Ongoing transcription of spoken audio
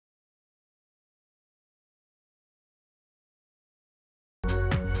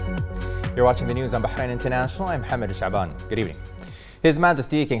You're watching the news on Bahrain International. I'm Mohammed Shaban. Good evening. His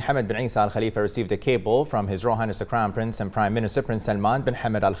Majesty King Hamad bin Isa Al Khalifa received a cable from His Royal Highness the Crown Prince and Prime Minister Prince Salman bin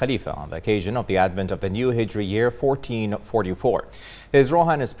Hamad Al Khalifa on the occasion of the advent of the new Hijri year 1444. His Royal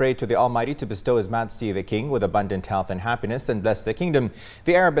Highness prayed to the Almighty to bestow His Majesty the King with abundant health and happiness and bless the kingdom,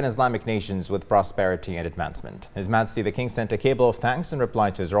 the Arab and Islamic nations with prosperity and advancement. His Majesty the King sent a cable of thanks in reply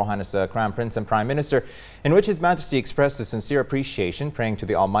to His Royal Highness the Crown Prince and Prime Minister, in which His Majesty expressed a sincere appreciation, praying to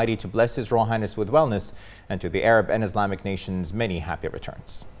the Almighty to bless His Royal Highness with wellness and to the Arab and Islamic nations many happy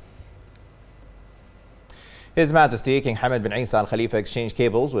returns. His Majesty King Hamad bin Isa Al Khalifa exchanged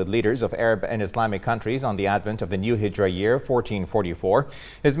cables with leaders of Arab and Islamic countries on the advent of the new Hijra year 1444.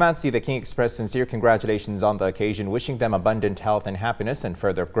 His Majesty the King expressed sincere congratulations on the occasion, wishing them abundant health and happiness and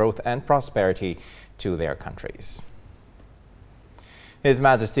further growth and prosperity to their countries. His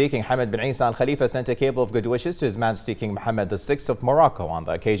Majesty King Hamad bin Isa Al Khalifa sent a cable of good wishes to His Majesty King Mohammed VI of Morocco on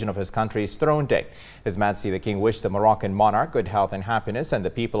the occasion of his country's throne day. His Majesty the King wished the Moroccan monarch good health and happiness and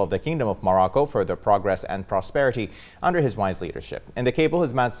the people of the Kingdom of Morocco further progress and prosperity under his wise leadership. In the cable,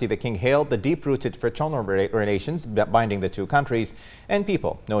 His Majesty the King hailed the deep-rooted fraternal relations binding the two countries and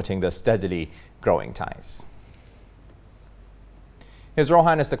people, noting the steadily growing ties. His Royal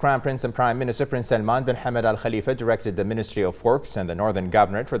Highness the Crown Prince and Prime Minister Prince Salman bin Hamad Al Khalifa directed the Ministry of Works and the Northern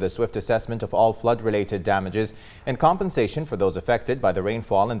Governorate for the swift assessment of all flood-related damages and compensation for those affected by the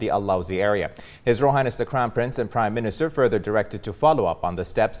rainfall in the Al Lawzi area. His Royal Highness the Crown Prince and Prime Minister further directed to follow up on the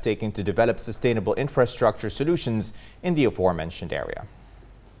steps taken to develop sustainable infrastructure solutions in the aforementioned area.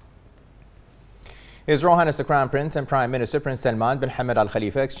 His Royal Highness the Crown Prince and Prime Minister Prince Salman bin Hamad Al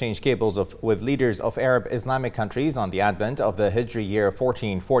Khalifa exchanged cables with leaders of Arab Islamic countries on the advent of the Hijri year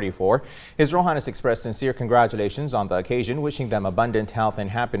 1444. His Royal Highness expressed sincere congratulations on the occasion, wishing them abundant health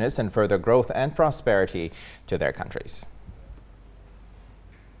and happiness and further growth and prosperity to their countries.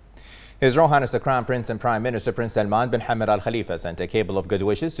 His Royal Highness the Crown Prince and Prime Minister Prince Salman bin Hamad Al Khalifa sent a cable of good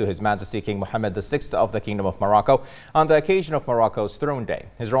wishes to His Majesty King Mohammed VI of the Kingdom of Morocco on the occasion of Morocco's throne day.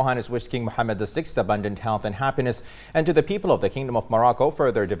 His Royal Highness wished King Mohammed VI abundant health and happiness and to the people of the Kingdom of Morocco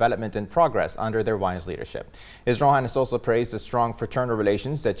further development and progress under their wise leadership. His Royal Highness also praised the strong fraternal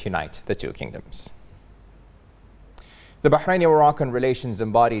relations that unite the two kingdoms. The Bahraini-Moroccan relations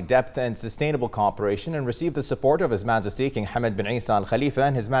embody depth and sustainable cooperation and received the support of His Majesty King Hamad bin Isa Al Khalifa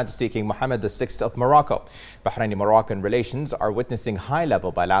and His Majesty King Mohammed VI of Morocco. Bahraini-Moroccan relations are witnessing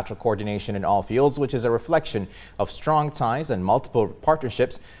high-level bilateral coordination in all fields, which is a reflection of strong ties and multiple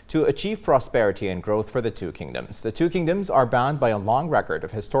partnerships to achieve prosperity and growth for the two kingdoms. The two kingdoms are bound by a long record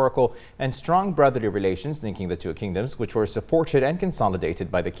of historical and strong brotherly relations linking the two kingdoms, which were supported and consolidated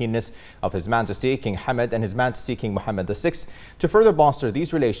by the keenness of His Majesty King Hamad and His Majesty King Mohammed VI to further bolster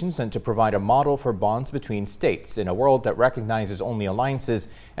these relations and to provide a model for bonds between states in a world that recognizes only alliances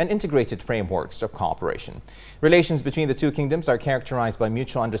and integrated frameworks of cooperation. Relations between the two kingdoms are characterized by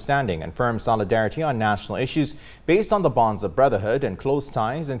mutual understanding and firm solidarity on national issues based on the bonds of brotherhood and close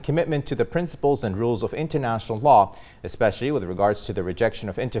ties and commitment to the principles and rules of international law, especially with regards to the rejection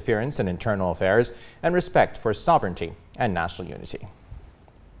of interference in internal affairs and respect for sovereignty and national unity.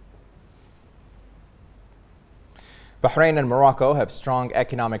 Bahrain and Morocco have strong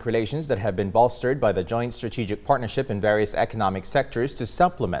economic relations that have been bolstered by the joint strategic partnership in various economic sectors to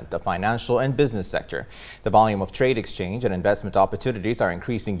supplement the financial and business sector. The volume of trade exchange and investment opportunities are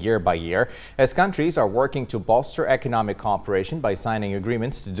increasing year by year as countries are working to bolster economic cooperation by signing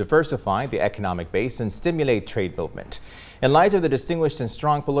agreements to diversify the economic base and stimulate trade movement. In light of the distinguished and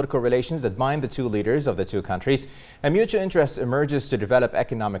strong political relations that bind the two leaders of the two countries, a mutual interest emerges to develop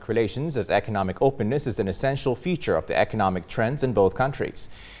economic relations as economic openness is an essential feature of the economic trends in both countries.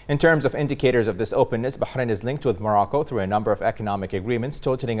 In terms of indicators of this openness, Bahrain is linked with Morocco through a number of economic agreements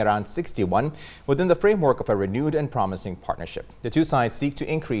totaling around 61 within the framework of a renewed and promising partnership. The two sides seek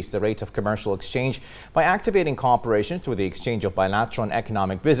to increase the rate of commercial exchange by activating cooperation through the exchange of bilateral and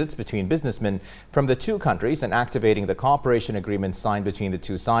economic visits between businessmen from the two countries and activating the cooperation agreements signed between the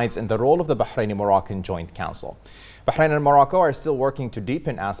two sides and the role of the Bahraini-Moroccan Joint Council. Bahrain and Morocco are still working to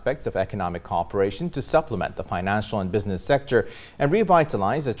deepen aspects of economic cooperation to supplement the financial and business sector and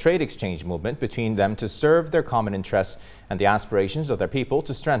revitalize a trade exchange movement between them to serve their common interests and the aspirations of their people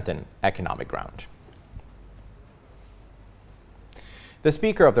to strengthen economic ground. The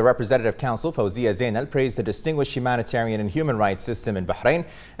Speaker of the Representative Council, Fawzia Zainal, praised the distinguished humanitarian and human rights system in Bahrain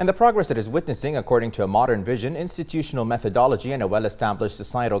and the progress it is witnessing according to a modern vision, institutional methodology and a well-established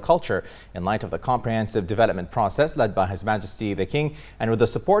societal culture in light of the comprehensive development process led by His Majesty the King and with the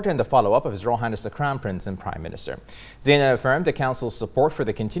support and the follow-up of His Royal Highness the Crown Prince and Prime Minister. Zainal affirmed the Council's support for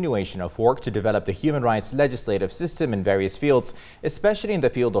the continuation of work to develop the human rights legislative system in various fields, especially in the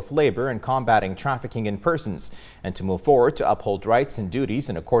field of labor and combating trafficking in persons, and to move forward to uphold rights and duties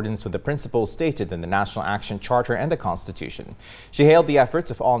in accordance with the principles stated in the National Action Charter and the Constitution. She hailed the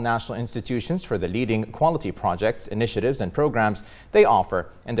efforts of all national institutions for the leading quality projects, initiatives and programs they offer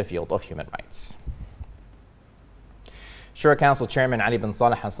in the field of human rights. Shura Council Chairman Ali bin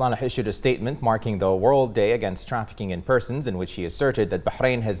Saleh Al Saleh issued a statement marking the World Day Against Trafficking in Persons, in which he asserted that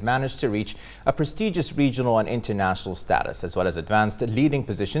Bahrain has managed to reach a prestigious regional and international status, as well as advanced leading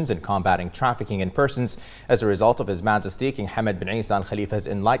positions in combating trafficking in persons as a result of His Majesty King Hamad bin Isa Al Khalifa's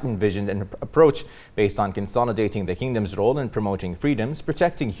enlightened vision and approach based on consolidating the kingdom's role in promoting freedoms,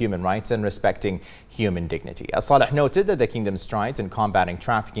 protecting human rights and respecting human dignity. Al Saleh noted that the kingdom's strides in combating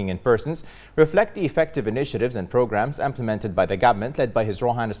trafficking in persons reflect the effective initiatives and programs implemented by the government led by His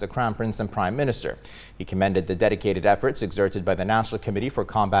Royal Highness the Crown Prince and Prime Minister. He commended the dedicated efforts exerted by the National Committee for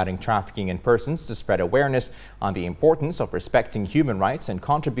Combating Trafficking in Persons to spread awareness on the importance of respecting human rights and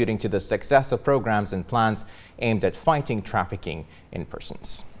contributing to the success of programs and plans aimed at fighting trafficking in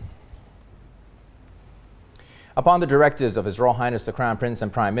persons. Upon the directives of His Royal Highness the Crown Prince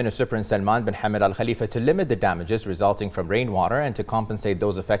and Prime Minister Prince Salman bin Hamad Al Khalifa to limit the damages resulting from rainwater and to compensate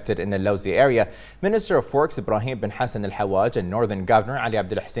those affected in the Lawzi area, Minister of Works Ibrahim bin Hassan Al Hawaj and Northern Governor Ali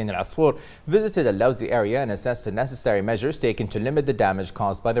Abdul Hussein Al Asfour visited the Lawzi area and assessed the necessary measures taken to limit the damage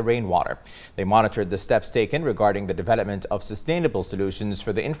caused by the rainwater. They monitored the steps taken regarding the development of sustainable solutions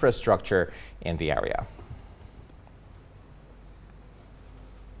for the infrastructure in the area.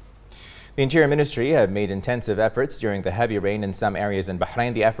 The Interior Ministry have made intensive efforts during the heavy rain in some areas in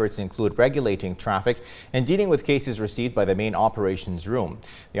Bahrain. The efforts include regulating traffic and dealing with cases received by the main operations room.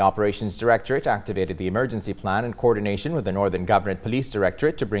 The Operations Directorate activated the emergency plan in coordination with the Northern Governorate Police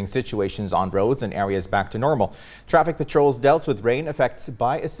Directorate to bring situations on roads and areas back to normal. Traffic patrols dealt with rain effects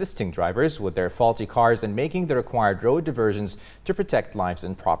by assisting drivers with their faulty cars and making the required road diversions to protect lives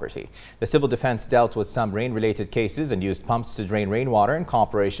and property. The Civil Defense dealt with some rain-related cases and used pumps to drain rainwater in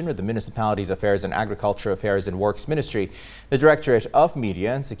cooperation with the Municipalities Affairs and Agriculture Affairs and Works Ministry. The Directorate of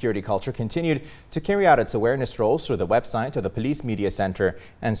Media and Security Culture continued to carry out its awareness roles through the website of the Police Media Center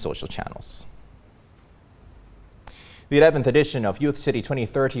and social channels. The 11th edition of Youth City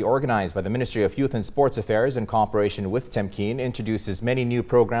 2030, organized by the Ministry of Youth and Sports Affairs in cooperation with Temkeen, introduces many new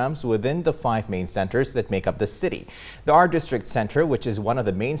programs within the 5 main centers that make up the city. The Art District Center, which is one of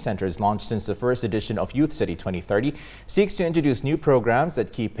the main centers launched since the first edition of Youth City 2030, seeks to introduce new programs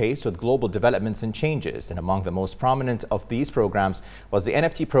that keep pace with global developments and changes. And among the most prominent of these programs was the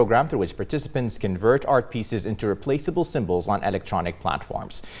NFT program, through which participants convert art pieces into replaceable symbols on electronic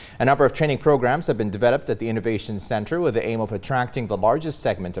platforms. A number of training programs have been developed at the Innovation Center with the aim of attracting the largest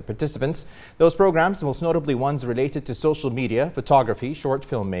segment of participants. Those programs, most notably ones related to social media, photography, short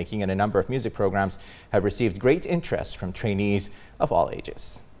filmmaking, and a number of music programs, have received great interest from trainees of all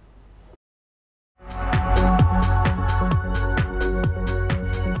ages.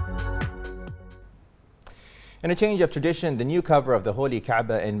 In a change of tradition, the new cover of the Holy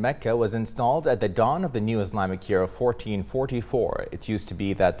Kaaba in Mecca was installed at the dawn of the new Islamic year of 1444. It used to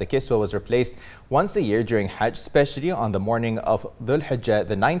be that the Kiswa was replaced once a year during Hajj, especially on the morning of Dhul Hijjah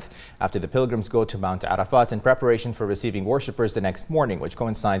the 9th, after the pilgrims go to Mount Arafat in preparation for receiving worshippers the next morning, which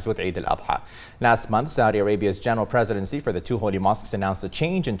coincides with Eid al-Adha. Last month, Saudi Arabia's General Presidency for the 2 holy mosques announced a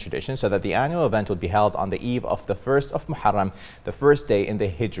change in tradition so that the annual event would be held on the eve of the 1st of Muharram, the first day in the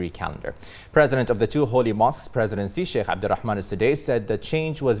Hijri calendar. President of the 2 holy mosques Presidency, Sheikh Abdurrahman al-Sudais, said the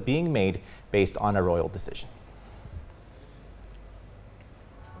change was being made based on a royal decision.